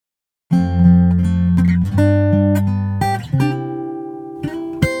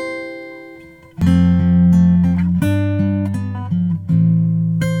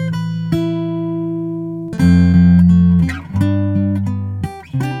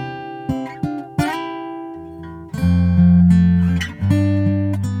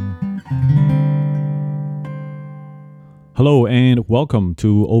Hello and welcome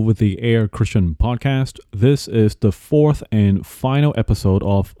to Over the Air Christian Podcast. This is the fourth and final episode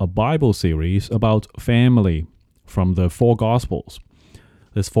of a Bible series about family from the four Gospels.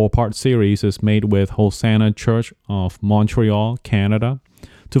 This four-part series is made with Hosanna Church of Montreal, Canada.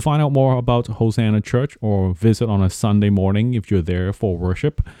 To find out more about Hosanna Church or visit on a Sunday morning if you're there for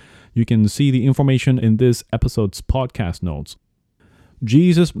worship, you can see the information in this episode's podcast notes.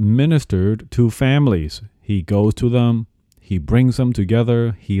 Jesus ministered to families. He goes to them. He brings them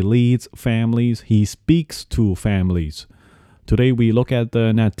together, he leads families, he speaks to families. Today we look at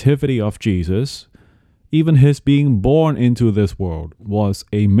the nativity of Jesus. Even his being born into this world was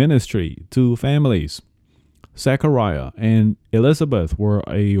a ministry to families. Zechariah and Elizabeth were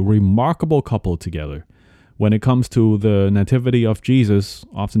a remarkable couple together. When it comes to the nativity of Jesus,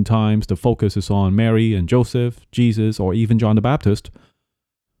 oftentimes the focus is on Mary and Joseph, Jesus, or even John the Baptist.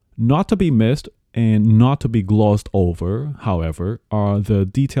 Not to be missed and not to be glossed over, however, are the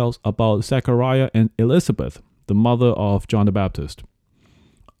details about Zechariah and Elizabeth, the mother of John the Baptist.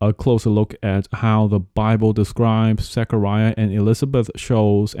 A closer look at how the Bible describes Zechariah and Elizabeth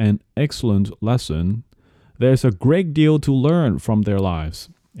shows an excellent lesson. There's a great deal to learn from their lives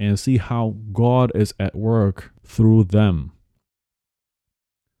and see how God is at work through them.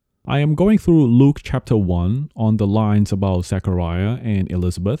 I am going through Luke chapter 1 on the lines about Zechariah and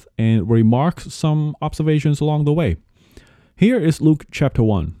Elizabeth and remarks some observations along the way. Here is Luke chapter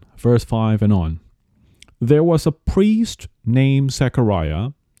 1, verse 5 and on. There was a priest named Zechariah.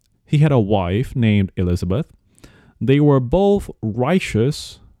 He had a wife named Elizabeth. They were both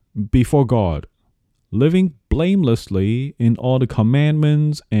righteous before God, living blamelessly in all the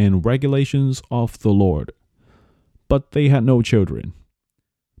commandments and regulations of the Lord. But they had no children,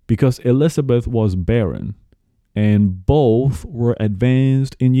 because Elizabeth was barren, and both were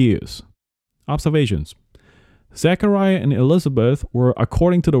advanced in years. Observations. Zechariah and Elizabeth were,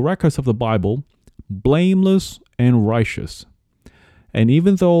 according to the records of the Bible, blameless and righteous. And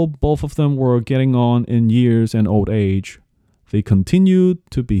even though both of them were getting on in years and old age, they continued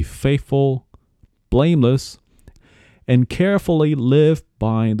to be faithful, blameless, and carefully lived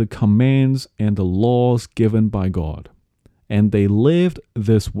by the commands and the laws given by God. And they lived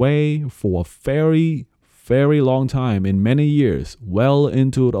this way for a very, very long time, in many years, well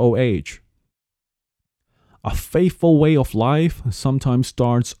into old age. A faithful way of life sometimes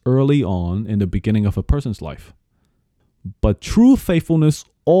starts early on in the beginning of a person's life. But true faithfulness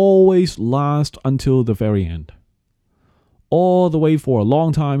always lasts until the very end. All the way for a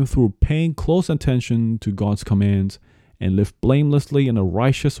long time through paying close attention to God's commands and live blamelessly in a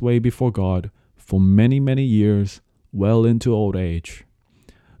righteous way before God for many, many years, well into old age.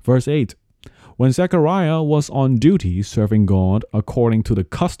 Verse 8. When Zechariah was on duty serving God according to the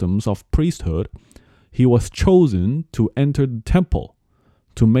customs of priesthood, he was chosen to enter the temple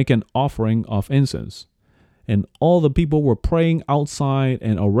to make an offering of incense. And all the people were praying outside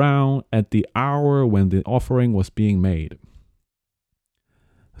and around at the hour when the offering was being made.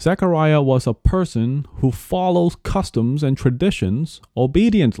 Zechariah was a person who follows customs and traditions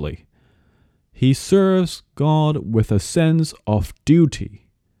obediently. He serves God with a sense of duty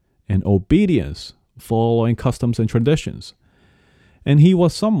and obedience, following customs and traditions. And he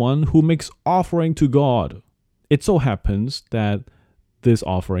was someone who makes offering to God. It so happens that this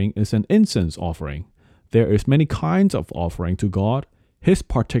offering is an incense offering. There is many kinds of offering to God. His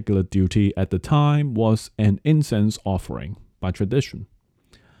particular duty at the time was an incense offering by tradition.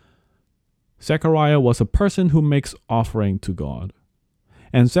 Zechariah was a person who makes offering to God.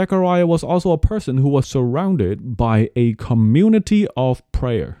 And Zechariah was also a person who was surrounded by a community of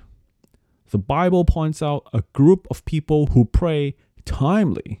prayer. The Bible points out a group of people who pray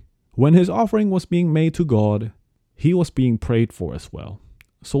timely. When his offering was being made to God, he was being prayed for as well,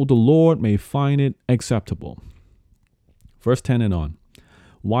 so the Lord may find it acceptable. Verse 10 and on.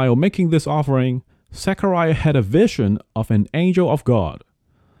 While making this offering, Zechariah had a vision of an angel of God.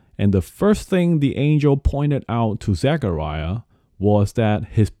 And the first thing the angel pointed out to Zechariah was that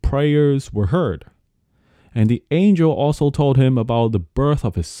his prayers were heard. And the angel also told him about the birth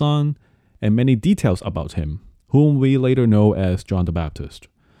of his son and many details about him, whom we later know as John the Baptist.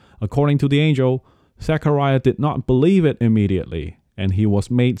 According to the angel, Zechariah did not believe it immediately, and he was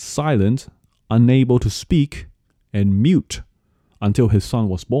made silent, unable to speak, and mute until his son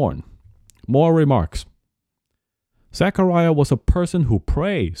was born. More remarks. Zechariah was a person who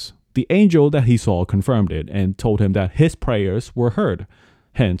prays. The angel that he saw confirmed it and told him that his prayers were heard.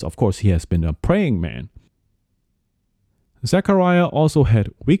 Hence, of course, he has been a praying man. Zechariah also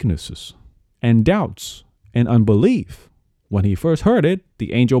had weaknesses and doubts and unbelief. When he first heard it,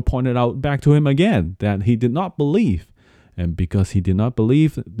 the angel pointed out back to him again that he did not believe And because he did not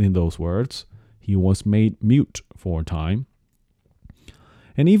believe in those words, he was made mute for a time.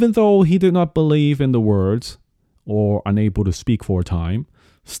 And even though he did not believe in the words or unable to speak for a time,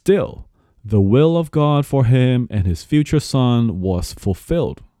 still, the will of God for him and his future son was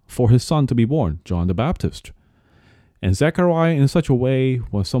fulfilled for his son to be born, John the Baptist. And Zechariah, in such a way,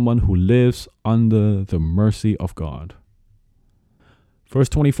 was someone who lives under the mercy of God. Verse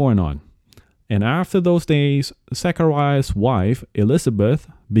 24 and on. And after those days, Zechariah's wife, Elizabeth,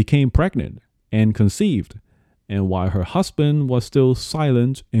 became pregnant and conceived. And while her husband was still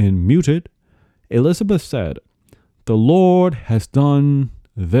silent and muted, Elizabeth said, "The Lord has done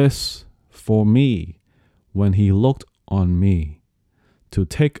this for me when he looked on me, to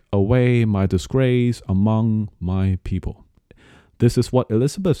take away my disgrace among my people." This is what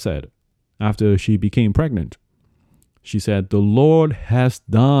Elizabeth said after she became pregnant. She said, "The Lord has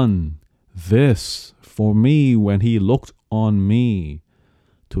done this for me when he looked on me,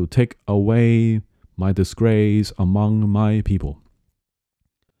 to take away my disgrace among my people."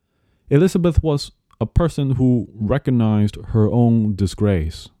 Elizabeth was a person who recognized her own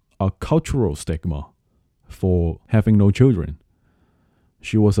disgrace, a cultural stigma for having no children.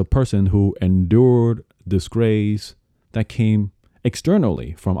 She was a person who endured disgrace that came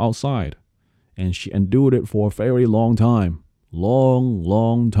externally from outside, and she endured it for a very long time,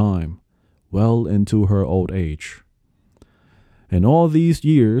 long time, well into her old age. And all these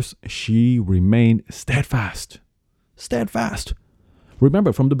years, she remained steadfast.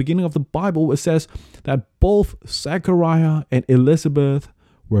 Remember, from the beginning of the Bible, it says that both Zechariah and Elizabeth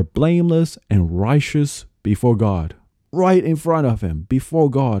were blameless and righteous before God, right in front of him, before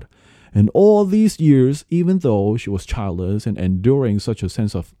God. And all these years, even though she was childless and enduring such a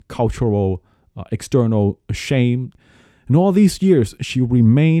sense of cultural, external shame, in all these years, she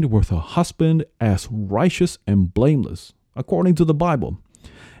remained with her husband as righteous and blameless, according to the Bible.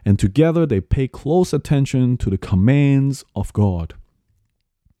 And together they pay close attention to the commands of God.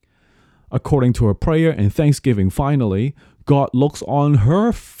 According to her prayer and thanksgiving, finally, God looks on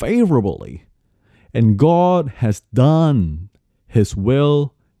her favorably. And God has done his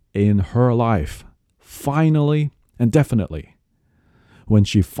will in her life, finally and definitely. When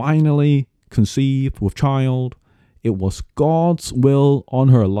she finally conceived with child, it was God's will on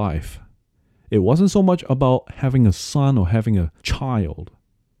her life. It wasn't so much about having a son or having a child.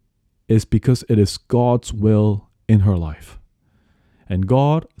 It's because it is God's will in her life. And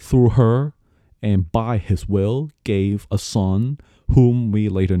God, through her and by his will, gave a son whom we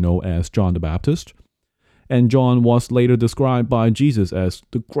later know as John the Baptist. And John was later described by Jesus as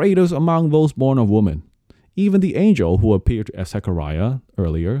the greatest among those born of woman. Even the angel who appeared to Zechariah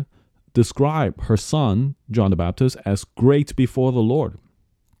earlier described her son, John the Baptist, as great before the Lord.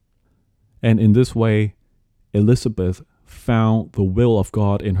 And in this way, Elizabeth found the will of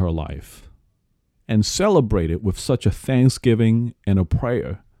God in her life and celebrated with such a thanksgiving and a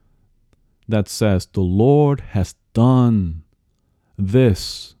prayer that says, "The Lord has done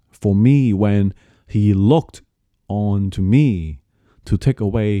this for me when he looked on to me to take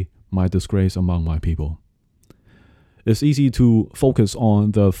away my disgrace among my people." It's easy to focus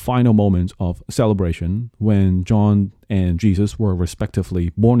on the final moments of celebration when John and Jesus were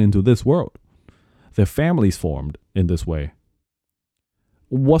respectively born into this world. Their families formed in this way.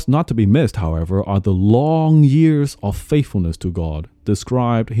 What's not to be missed, however, are the long years of faithfulness to God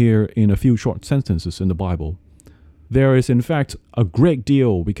described here in a few short sentences in the Bible. There is, in fact, a great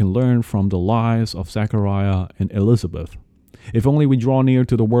deal we can learn from the lives of Zechariah and Elizabeth, if only we draw near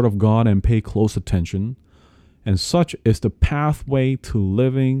to the Word of God and pay close attention. And such is the pathway to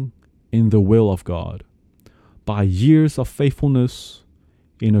living in the will of God, by years of faithfulness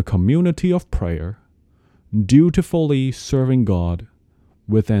in a community of prayer, dutifully serving God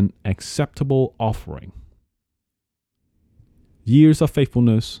with an acceptable offering. Years of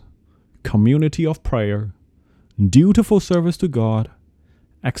faithfulness, community of prayer, dutiful service to God,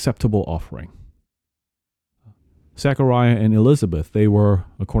 acceptable offering. Zechariah and Elizabeth, they were,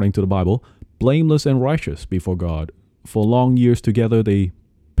 according to the Bible, blameless and righteous before God. For long years together, they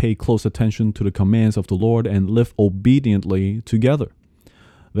paid close attention to the commands of the Lord and lived obediently together.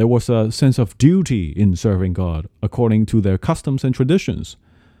 There was a sense of duty in serving God according to their customs and traditions.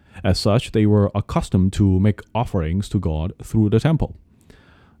 As such, they were accustomed to make offerings to God through the temple.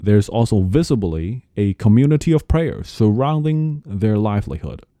 There's also visibly a community of prayer surrounding their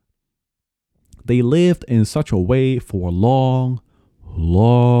livelihood. They lived in such a way for a long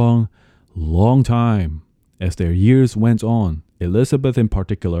time. As their years went on, Elizabeth in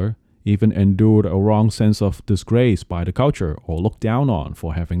particular even endured a wrong sense of disgrace by the culture or looked down on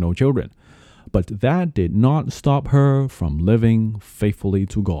for having no children. But that did not stop her from living faithfully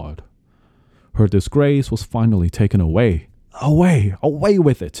to God. Her disgrace was finally taken away. Away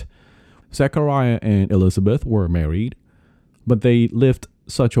with it. Zechariah and Elizabeth were married, but they lived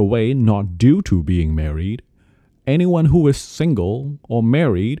such a way not due to being married. Anyone who is single or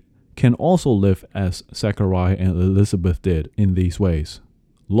married can also live as Zechariah and Elizabeth did in these ways.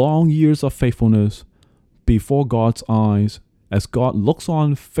 Long years of faithfulness before God's eyes as God looks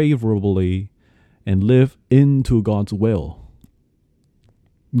on favorably and live into God's will.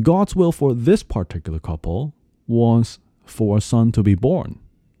 God's will for this particular couple was for a son to be born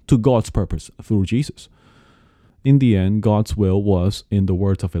to God's purpose through Jesus. In the end, God's will was, in the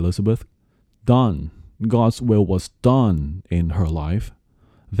words of Elizabeth, done. God's will was done in her life.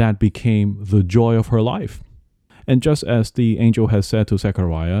 That became the joy of her life. And just as the angel has said to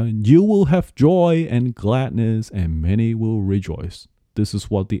Zechariah, you will have joy and gladness, and many will rejoice. This is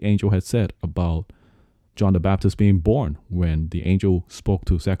what the angel had said about John the Baptist being born when the angel spoke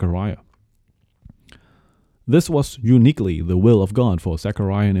to Zechariah. This was uniquely the will of God for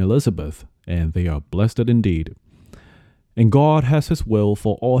Zechariah and Elizabeth, and they are blessed indeed. And God has his will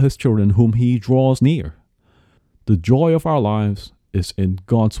for all his children whom he draws near. The joy of our lives is in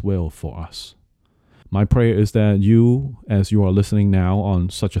God's will for us. My prayer is that you, as you are listening now on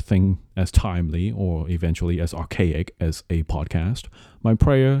such a thing as timely or eventually as archaic as a podcast, my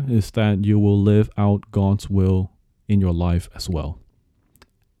prayer is that you will live out God's will in your life as well,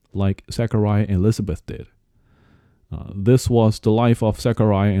 like Zechariah and Elizabeth did. This was the life of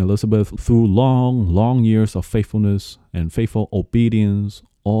Zechariah and Elizabeth through long years of faithfulness and faithful obedience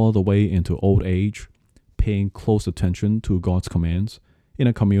all the way into old age, paying close attention to God's commands in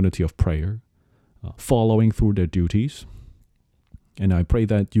a community of prayer, following through their duties. And I pray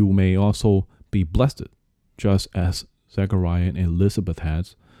that you may also be blessed, just as Zechariah and Elizabeth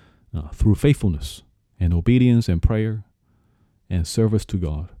had, through faithfulness and obedience and prayer and service to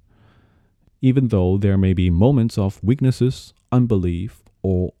God. Even though there may be moments of weaknesses, unbelief,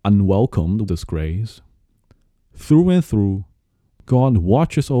 or unwelcome disgrace, through and through, God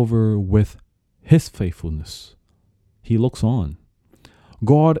watches over with his faithfulness. He looks on.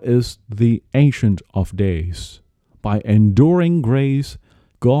 God is the Ancient of Days. By enduring grace,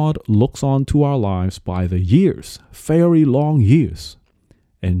 God looks on to our lives by the years, very long years,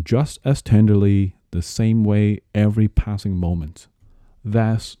 and just as tenderly, the same way every passing moment.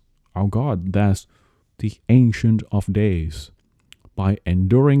 That's our God. That's the Ancient of Days. By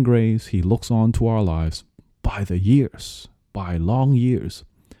enduring grace, he looks on to our lives by the years, by long years,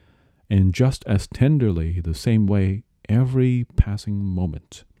 and just as tenderly, the same way every passing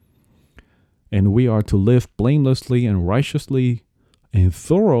moment. And we are to live blamelessly and righteously and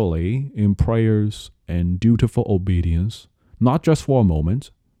thoroughly in prayers and dutiful obedience, not just for a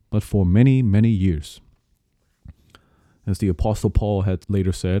moment, but for many, many years. As the Apostle Paul had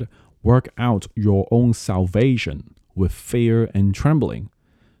later said, work out your own salvation with fear and trembling,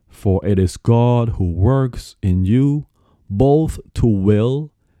 for it is God who works in you both to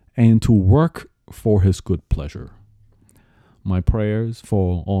will and to work for his good pleasure. My prayers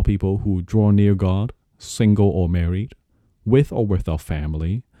for all people who draw near God, single or married, with or without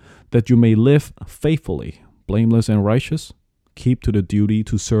family, that you may live faithfully, blameless and righteous, keep to the duty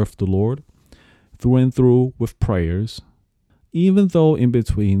to serve the Lord, through and through with prayers, even though in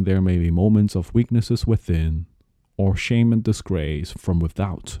between there may be moments of weaknesses within, or shame and disgrace from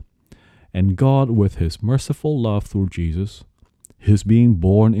without. And God, with his merciful love through Jesus, his being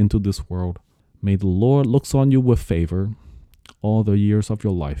born into this world, may the Lord looks on you with favor all the years of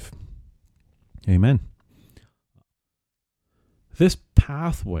your life. Amen. This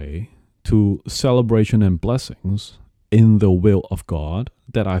pathway to celebration and blessings in the will of God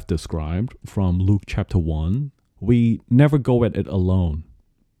that I've described from Luke chapter 1, we never go at it alone.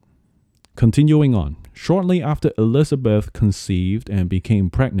 Continuing on, shortly after Elizabeth conceived and became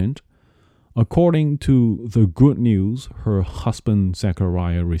pregnant, according to the good news her husband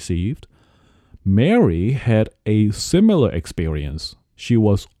Zechariah received, Mary had a similar experience. She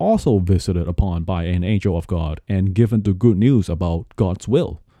was also visited upon by an angel of God and given the good news about God's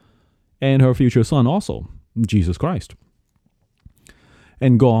will, and her future son also, Jesus Christ.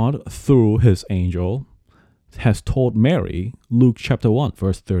 And God, through his angel, has told Mary, Luke chapter 1,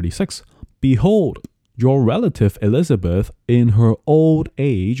 verse 36, behold, your relative Elizabeth in her old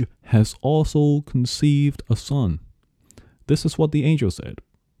age has also conceived a son. This is what the angel said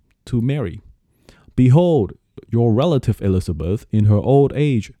to Mary. Behold, your relative Elizabeth in her old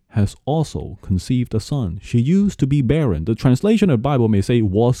age has also conceived a son. She used to be barren. The translation of the Bible may say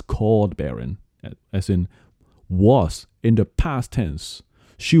was called barren, as in was in the past tense.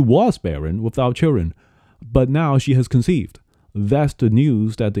 She was barren without children, but now she has conceived. That's the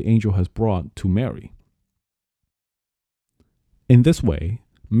news that the angel has brought to Mary. In this way,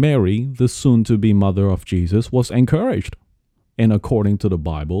 Mary, the soon-to-be mother of Jesus, was encouraged. And according to the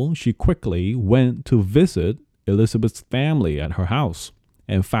Bible, she quickly went to visit Elizabeth's family at her house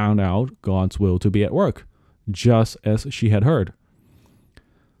and found out God's will to be at work, just as she had heard.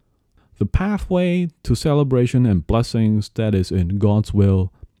 The pathway to celebration and blessings that is in God's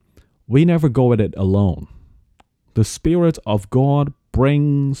will, we never go at it alone. The Spirit of God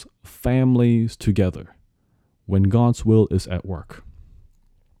brings families together when God's will is at work.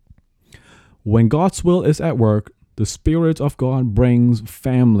 When God's will is at work, the Spirit of God brings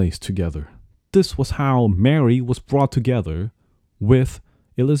families together. This was how Mary was brought together with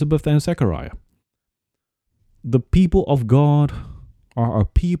Elizabeth and Zechariah. The people of God are a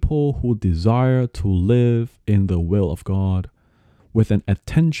people who desire to live in the will of God with an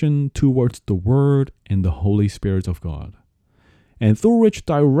attention towards the Word and the Holy Spirit of God, and through which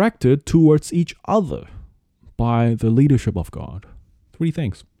directed towards each other by the leadership of God. Three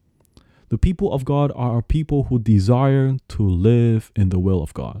things. The people of God are a people who desire to live in the will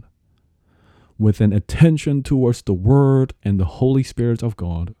of God, with an attention towards the Word and the Holy Spirit of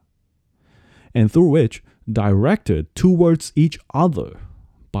God, and through which directed towards each other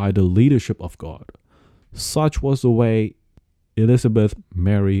by the leadership of God. Such was the way Elizabeth,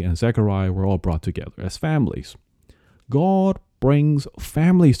 Mary, and Zechariah were all brought together as families. God brings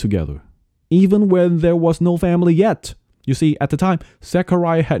families together, even when there was no family yet. You see, at the time,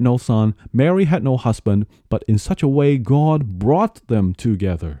 Zechariah had no son, Mary had no husband, but in such a way, God brought them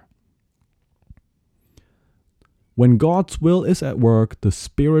together. When God's will is at work, the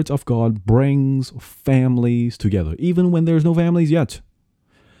Spirit of God brings families together, even when there's no families yet.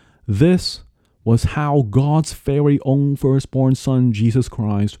 This was how God's very own firstborn Son, Jesus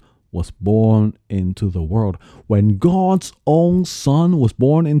Christ, was born into the world. When God's own Son was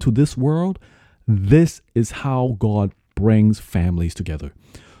born into this world, this is how God brings families together.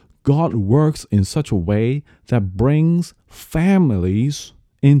 God works in such a way that brings families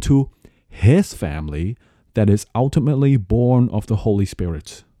into His family that is ultimately born of the Holy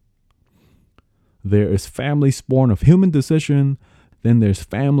Spirit. There is families born of human decision, then there's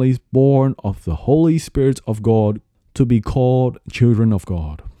families born of the Holy Spirit of God to be called children of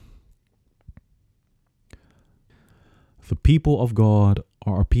God. The people of God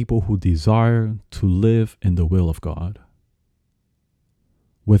are people who desire to live in the will of God,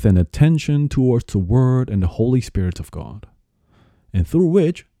 with an attention towards the Word and the Holy Spirit of God, and through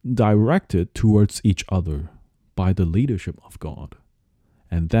which directed towards each other by the leadership of God.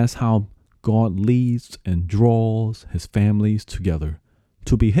 And that's how God leads and draws His families together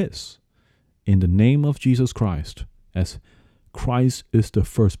to be His, in the name of Jesus Christ, as Christ is the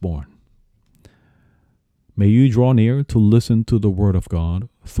firstborn. May you draw near to listen to the Word of God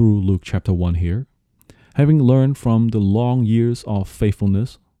through Luke chapter 1 here, having learned from the long years of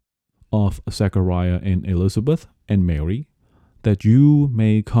faithfulness of Zechariah and Elizabeth and Mary, that you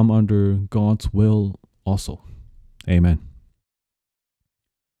may come under God's will also. Amen.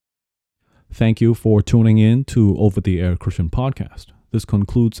 Thank you for tuning in to Over the Air Christian Podcast. This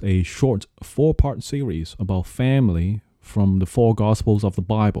concludes a short 4-part series about family from the 4 Gospels of the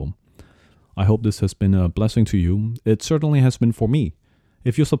Bible. I hope this has been a blessing to you. It certainly has been for me.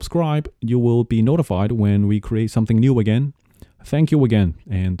 If you subscribe, you will be notified when we create something new again. Thank you again,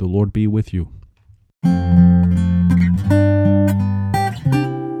 and the Lord be with you.